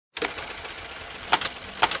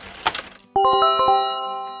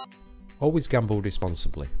Always gamble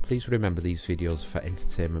responsibly. Please remember these videos for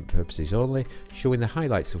entertainment purposes only, showing the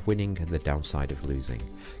highlights of winning and the downside of losing.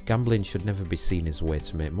 Gambling should never be seen as a way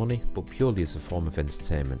to make money, but purely as a form of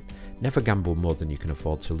entertainment. Never gamble more than you can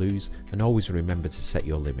afford to lose, and always remember to set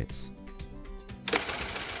your limits.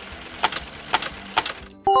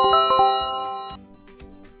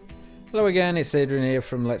 Hello again, it's Adrian here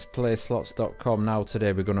from Let's Play Slots.com. Now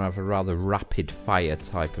today we're going to have a rather rapid fire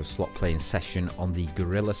type of slot playing session on the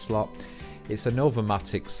Gorilla slot. It's a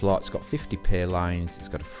Novomatic slot, it's got 50 pay lines, it's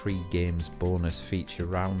got a free games bonus feature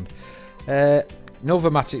round.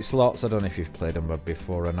 Novomatic slots, I don't know if you've played them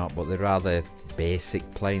before or not, but they're rather basic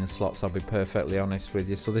playing slots, I'll be perfectly honest with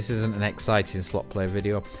you. So this isn't an exciting slot play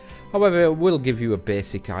video. However, it will give you a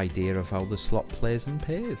basic idea of how the slot plays and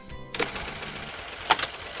pays.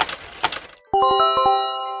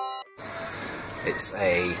 It's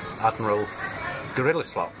a Admiral Gorilla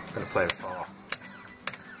slot. I'm going to play for.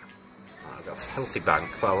 I've got a healthy bank.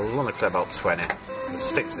 Well, we'll only play about 20. We'll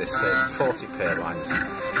stick to this stage. 40 pay lines.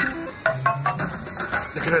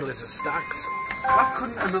 The Gorillas are stacked. Why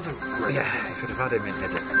couldn't another gorilla? Yeah, if you'd have had him in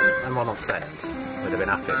middle and one on fend, we'd have been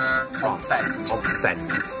happy. On fend? On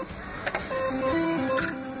fend.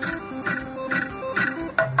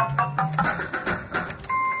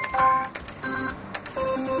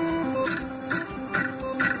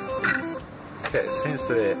 Okay, it seems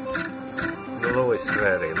to be the lowest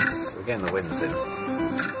variance. We're getting the winds in.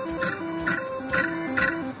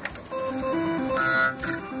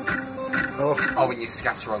 Oh, when you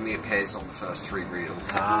scatter only appears on the first 3 reels.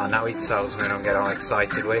 Ah, now he tells me I don't get all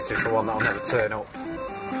excited waiting for one that'll never turn up.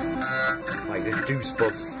 Like the deuce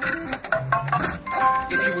buzz.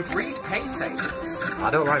 If you would read pay tables. I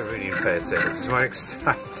don't like reading pay tables, it's more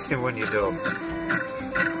exciting when you don't.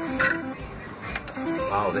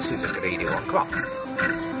 Oh, this is a greedy one. Come on.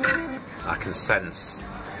 I can sense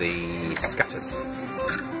the scatters.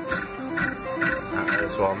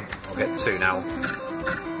 There's one. I'll get 2 now.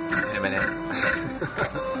 In a minute.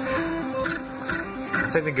 I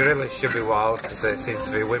think the Gorillas should be wild because they seem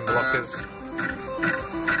to be wind blockers.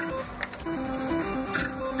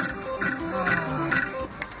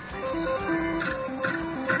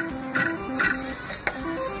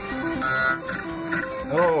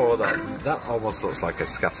 Oh, that almost looks like a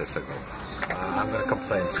scatter signal. I'm going to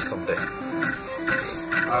complain to somebody.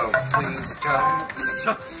 Oh, please don't.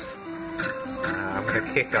 I'm going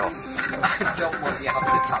to kick off. I don't want you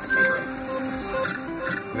having a tap through.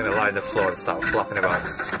 I'm going to lie on the floor and start flapping about,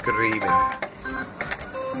 screaming.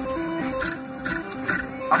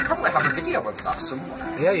 I'll probably have a video of that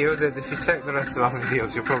somewhere. Yeah, if you take the rest of our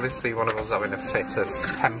videos, you'll probably see one of us having a fit of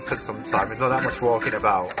temper sometime. There's not that much walking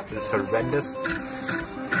about. It's horrendous.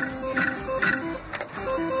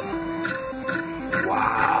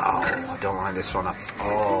 Wow, I don't like this one at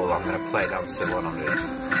all. I'm going to play down to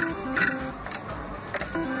 100.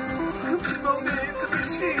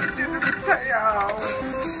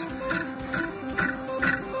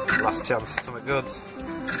 Last chance for something good.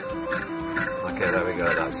 Okay, there we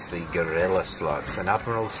go. That's the Gorilla slot. It's an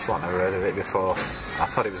Admiral slot. Never heard of it before. I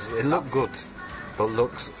thought it looked good, but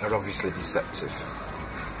looks are obviously deceptive.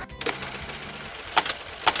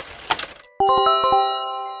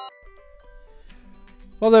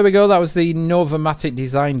 Well, there we go. That was the Novomatic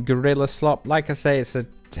design Gorilla slot. Like I say,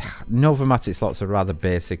 Novomatic slots are rather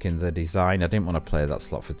basic in the design. I didn't want to play that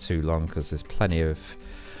slot for too long because there's plenty of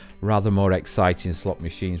rather more exciting slot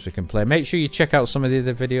machines we can play. Make sure you check out some of the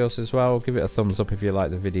other videos as well. Give it a thumbs up if you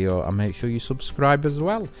like the video, and make sure you subscribe as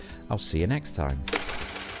well. I'll see you next time.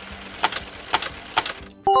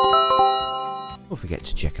 Don't forget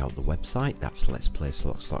to check out the website. That's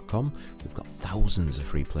letsplayslots.com. We've got thousands of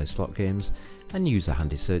free play slot games, and use the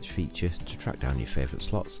handy search feature to track down your favourite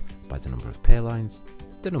slots by the number of pay lines,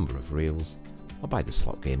 the number of reels, or by the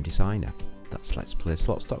slot game designer. That's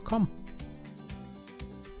letsplayslots.com.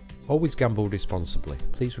 Always gamble responsibly.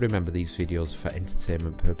 Please remember these videos for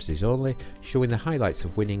entertainment purposes only, showing the highlights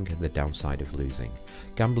of winning and the downside of losing.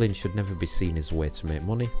 Gambling should never be seen as a way to make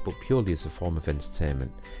money, but purely as a form of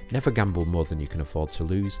entertainment. Never gamble more than you can afford to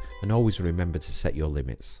lose, and always remember to set your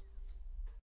limits.